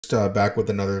Back with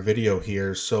another video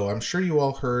here. So I'm sure you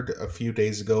all heard a few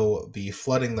days ago the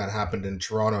flooding that happened in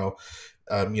Toronto.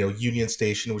 Union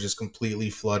Station was just completely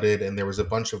flooded, and there was a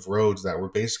bunch of roads that were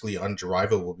basically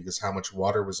undrivable because how much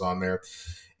water was on there.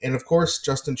 And of course,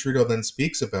 Justin Trudeau then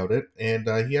speaks about it, and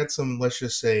he had some, let's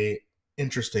just say,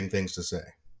 interesting things to say.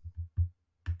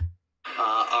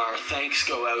 Our thanks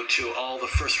go out to all the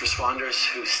first responders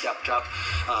who stepped up,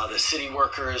 the city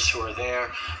workers who are there,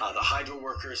 the hydro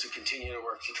workers who continue to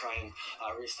work to try and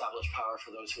reestablish power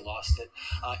for those who lost it.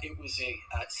 It was a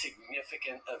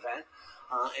significant event,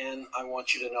 and I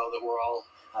want you to know that we're all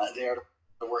there to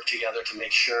work together to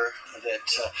make sure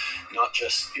that not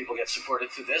just people get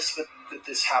supported through this, but that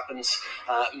this happens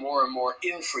more and more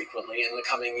infrequently in the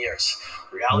coming years.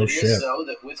 The Oh reality is, shit. though,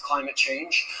 that with climate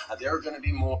change, there are going to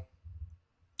be more.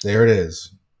 There it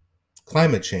is.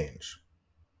 Climate change.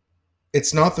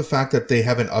 It's not the fact that they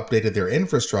haven't updated their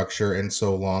infrastructure in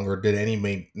so long or did any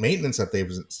maintenance that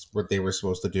what they were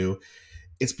supposed to do.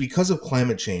 It's because of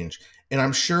climate change. And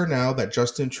I'm sure now that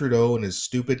Justin Trudeau and his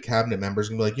stupid cabinet members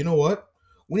are going to be like, you know what?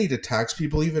 We need to tax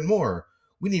people even more.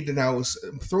 We need to now,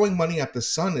 throwing money at the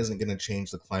sun isn't going to change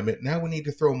the climate. Now we need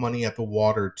to throw money at the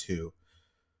water too.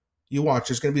 You watch,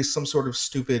 there's going to be some sort of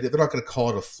stupid, they're not going to call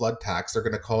it a flood tax. They're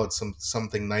going to call it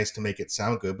something nice to make it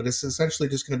sound good. But it's essentially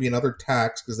just going to be another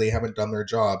tax because they haven't done their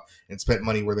job and spent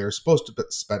money where they were supposed to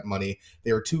spend money.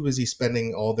 They were too busy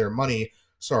spending all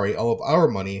of our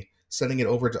money, sending it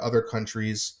over to other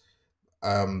countries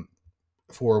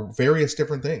for various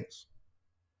different things.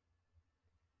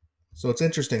 So it's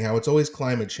interesting how it's always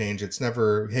climate change. It's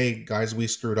never, hey, guys, we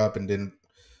screwed up and didn't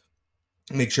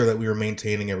make sure that we were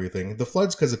maintaining everything. The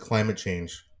flood's because of climate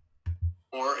change.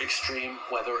 More extreme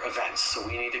weather events. So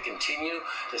we need to continue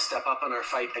to step up in our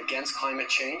fight against climate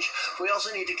change. We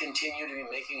also need to continue to be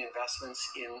making investments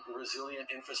in resilient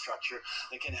infrastructure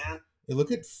that can handle. Hey,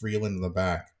 look at Freeland in the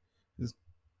back.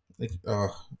 Like,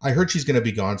 I heard she's going to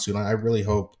be gone soon. I really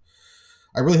hope.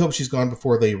 I really hope she's gone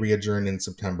before they re-adjourn in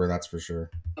September. That's for sure.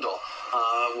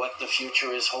 What the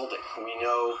future is holding. We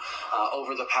know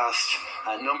over the past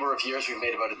number of years, we've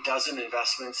made about a dozen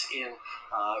investments in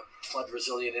flood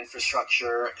resilient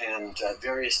infrastructure and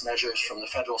various measures from the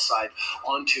federal side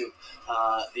onto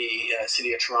the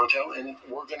city of Toronto. And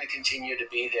we're going to continue to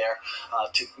be there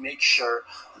to make sure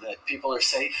that people are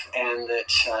safe and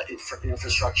that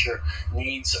infrastructure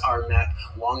needs are met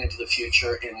long into the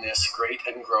future in this great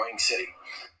and growing city.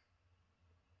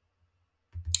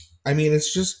 I mean,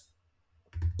 it's just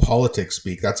politics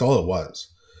speak. That's all it was.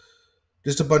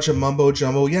 Just a bunch of mumbo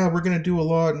jumbo. Yeah, we're going to do a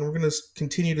lot, and we're going to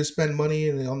continue to spend money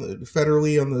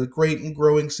federally on the great and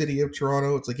growing city of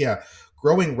Toronto. It's like, yeah,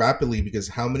 growing rapidly because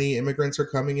how many immigrants are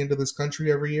coming into this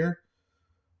country every year?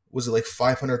 Was it like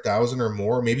 500,000 or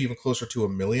more, maybe even closer to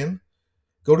 1 million?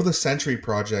 Go to the Century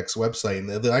Project's website, and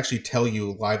they'll actually tell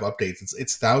you live updates.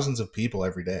 It's thousands of people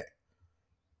every day.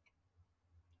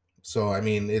 So I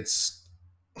mean,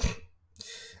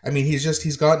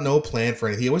 he's got no plan for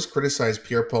anything. He always criticized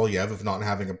Pierre Poilievre of not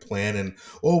having a plan and,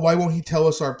 oh, why won't he tell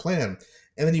us our plan?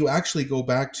 And then you actually go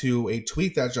back to a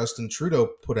tweet that Justin Trudeau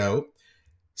put out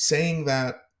saying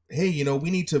that, hey,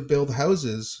 we need to build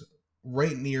houses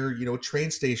right near, train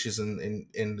stations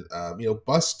and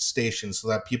bus stations so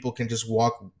that people can just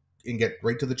walk and get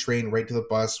right to the train, right to the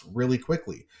bus really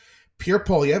quickly. Pierre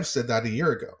Poilievre said that a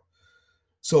year ago.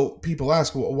 So people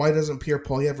ask, well, why doesn't Pierre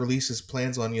Poilievre release his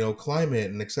plans on,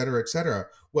 climate and et cetera, et cetera?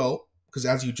 Well, because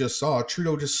as you just saw,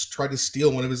 Trudeau just tried to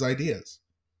steal one of his ideas.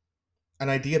 An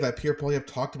idea that Pierre Poilievre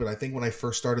talked about, I think, when I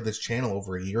first started this channel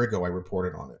over a year ago, I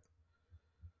reported on it.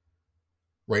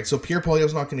 Right? So Pierre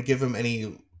Poilievre's not going to give him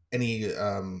any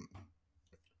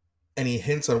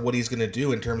hints on what he's going to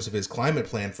do in terms of his climate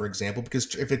plan, for example,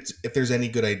 because if there's any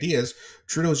good ideas,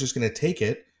 Trudeau's just going to take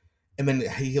it, and then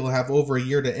he'll have over a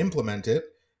year to implement it.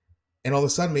 And all of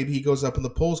a sudden, maybe he goes up in the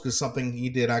polls because something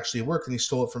he did actually worked and he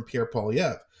stole it from Pierre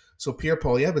Poilievre. So Pierre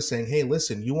Poilievre is saying, hey,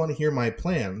 listen, you want to hear my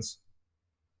plans?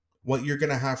 What you're going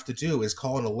to have to do is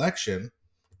call an election.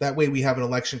 That way we have an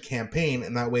election campaign,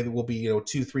 and that way we'll be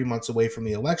 2-3 months away from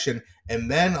the election,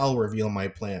 and then I'll reveal my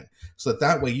plan. So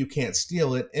that way you can't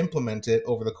steal it, implement it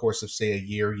over the course of, say, a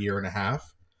year and a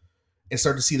half, and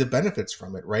start to see the benefits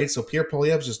from it, right? So Pierre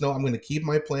Poilievre just, no, I'm going to keep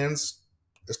my plans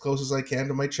as close as I can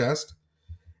to my chest.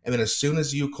 And then as soon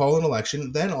as you call an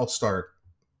election, then I'll start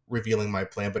revealing my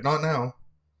plan, but not now.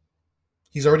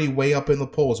 He's already way up in the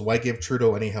polls. Why give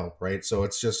Trudeau any help, right? So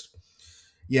it's just,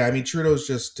 yeah, I mean, Trudeau's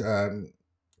just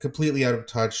completely out of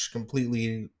touch,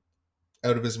 completely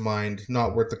out of his mind,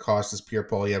 not worth the cost, as Pierre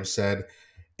Poilievre said.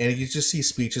 And you just see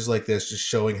speeches like this just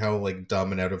showing how like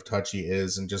dumb and out of touch he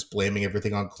is, and just blaming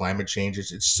everything on climate change.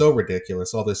 It's so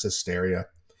ridiculous, all this hysteria.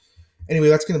 Anyway,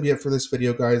 that's going to be it for this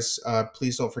video, guys.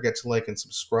 Please don't forget to like and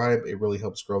subscribe. It really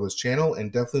helps grow this channel.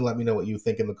 And definitely let me know what you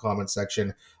think in the comment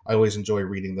section. I always enjoy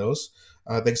reading those.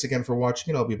 Thanks again for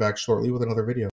watching, and I'll be back shortly with another video.